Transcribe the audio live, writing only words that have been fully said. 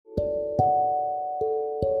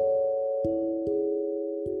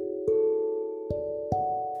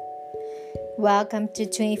Welcome to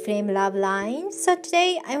Twin Flame Love Line. So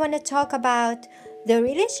today I want to talk about the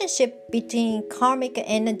relationship between karmic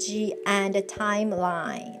energy and the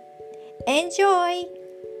timeline. Enjoy!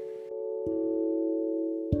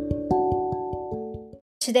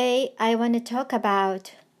 Today I want to talk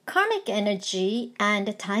about karmic energy and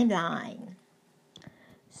the timeline.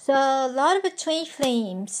 So a lot of twin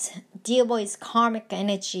flames deal with karmic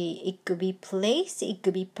energy. It could be place, it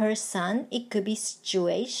could be person, it could be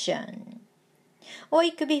situation, or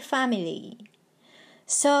it could be family.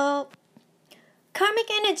 So karmic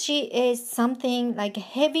energy is something like a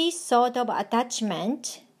heavy sort of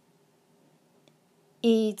attachment.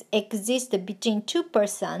 It exists between two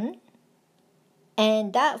persons,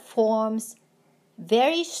 and that forms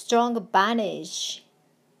very strong bondage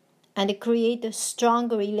and create a strong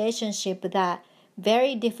relationship that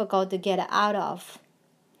very difficult to get out of.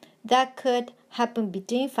 That could happen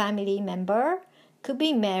between family member, could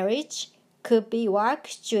be marriage, could be work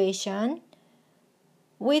situation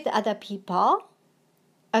with other people,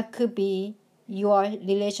 or could be your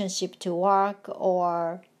relationship to work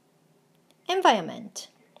or environment.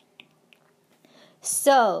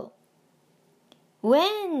 So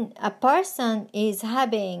when a person is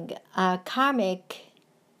having a karmic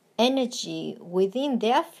energy within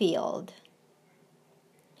their field,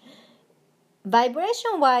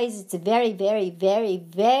 vibration wise it's very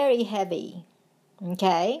heavy,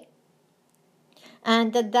 okay,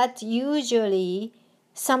 and that usually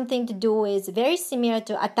something to do is very similar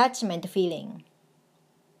to attachment feeling,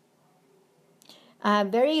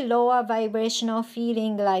 very lower vibrational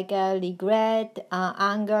feeling like regret,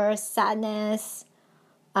 anger, sadness,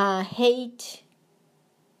 hate,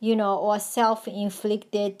 or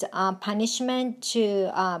self-inflicted punishment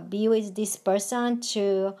to be with this person,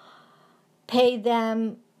 to pay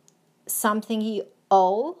them something you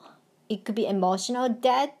owe. It could be emotional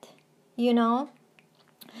debt,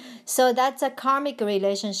 So that's a karmic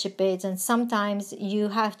relationship is, and sometimes you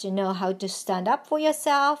have to know how to stand up for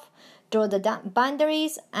yourself, draw the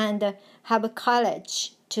boundaries, and have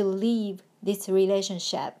courage to leave this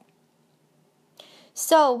relationship.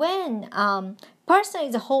 So when person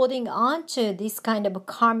is holding on to this kind of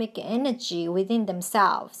karmic energy within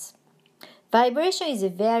themselves, vibration is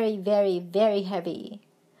very heavy,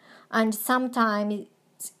 and sometimes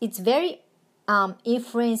it's very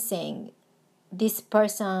influencing this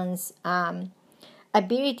person's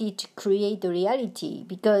ability to create reality,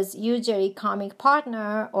 because usually karmic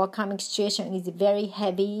partner or karmic situation is very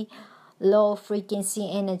heavy, low frequency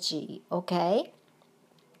energy, okay?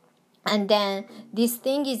 And then this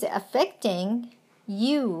thing is affecting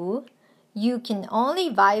you. You can only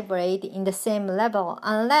vibrate in the same level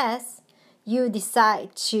unless you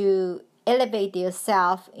decide to elevate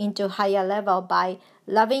yourself into higher level by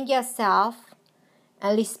loving yourself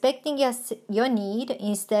and respecting your need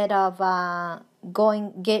instead of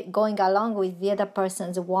going along with the other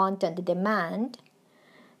person's want and demand.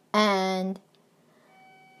 And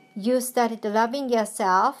you started loving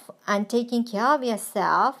yourself and taking care of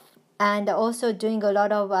yourself, and also doing a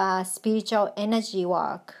lot of spiritual energy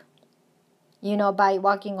work, by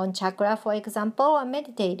working on chakra, for example, or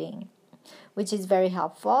meditating, which is very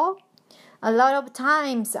helpful. A lot of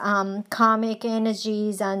times, karmic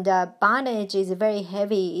energies and bondage is very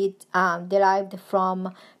heavy. It derived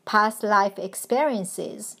from past life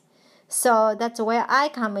experiences. So that's where I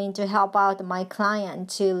come in to help out my client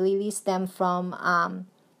to release them from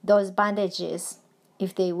those bondages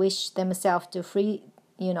if they wish themselves to free,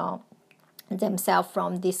 themselves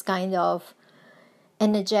from this kind of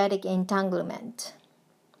energetic entanglement.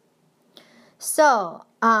 So,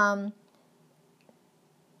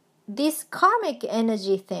 this karmic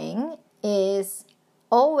energy thing is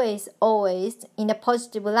always in a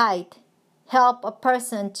positive light, help a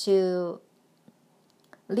person to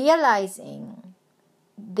realizing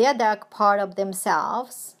their dark part of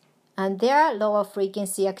themselves and their lower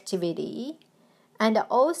frequency activity. And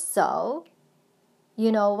also,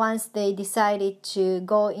 once they decided to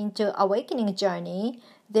go into awakening journey,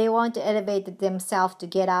 they want to elevate themselves to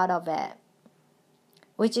get out of it,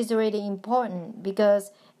 which is really important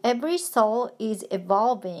because every soul is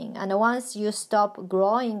evolving, and once you stop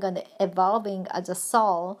growing and evolving as a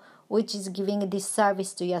soul, which is giving a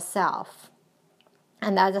disservice to yourself,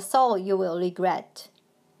 and as a soul you will regret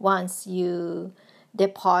once you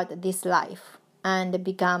depart this life and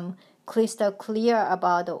become crystal clear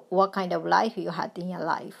about what kind of life you had in your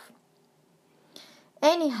life.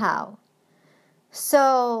 Anyhow,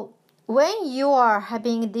 so when you are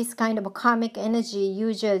having this kind of karmic energy,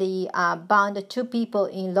 usually bound to people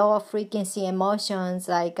in lower frequency emotions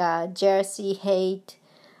like jealousy, hate,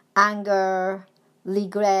 anger,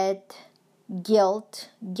 regret, guilt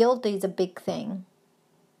is a big thing,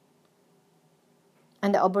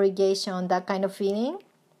 and the obligation, that kind of feeling,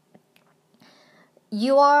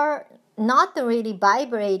 you are not really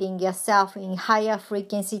vibrating yourself in higher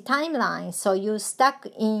frequency timeline, so you're stuck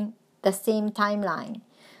in the same timeline,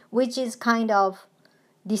 which is kind of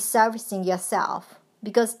disservicing yourself,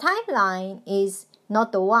 because timeline is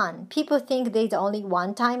not the one. People think there's only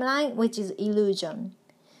one timeline, which is illusion.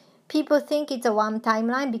 People think it's a one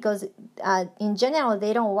timeline because in general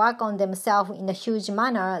they don't work on themselves in a huge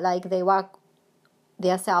manner like they work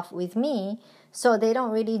themselves with me. So they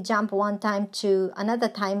don't really jump one time to another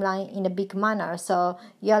timeline in a big manner. So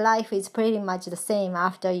your life is pretty much the same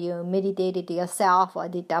after you meditated yourself or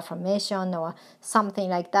did affirmation or something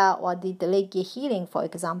like that, or did the Reiki healing, for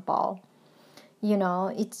example.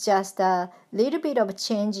 It's just a little bit of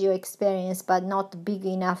change you experience, but not big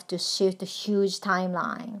enough to shift a huge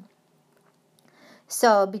timeline.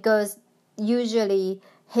 So because usually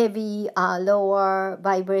heavy, lower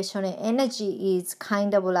vibrational energy is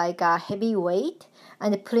kind of like a heavy weight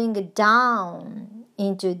and pulling it down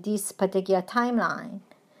into this particular timeline.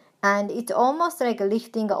 And it's almost like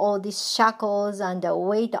lifting all these shackles and the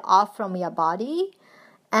weight off from your body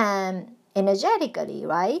and energetically,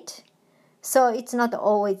 right? So it's not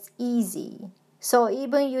always easy. So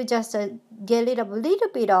even you just get rid of a little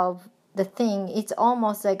bit of the thing, it's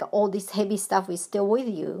almost like all this heavy stuff is still with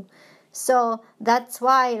you. So that's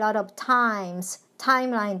why a lot of times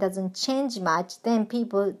timeline doesn't change much. Then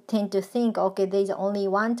people tend to think, okay, there's only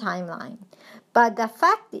one timeline. But the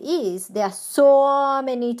fact is there are so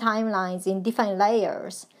many timelines in different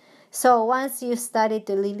layers. So once you started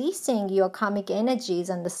releasing your karmic energies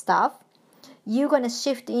and the stuff, you're going to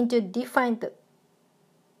shift into different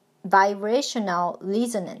vibrational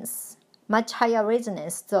resonance, much higher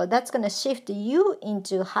resonance. So that's going to shift you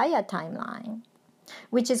into higher timeline,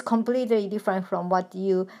 which is completely different from what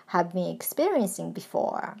you have been experiencing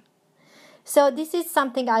before. So this is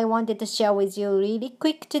something I wanted to share with you really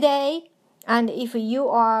quick today. And if you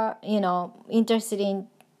are, interested in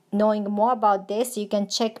knowing more about this, you can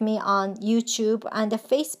check me on YouTube and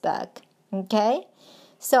Facebook. Okay?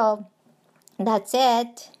 So that's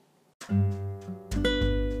it.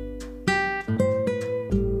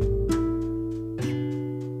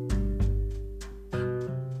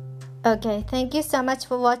 Okay, thank you so much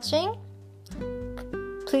for watching.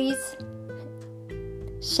 Please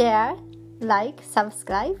share, like,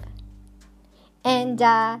 subscribe. And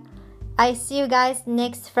I see you guys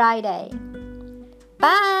next Friday.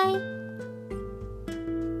 Bye!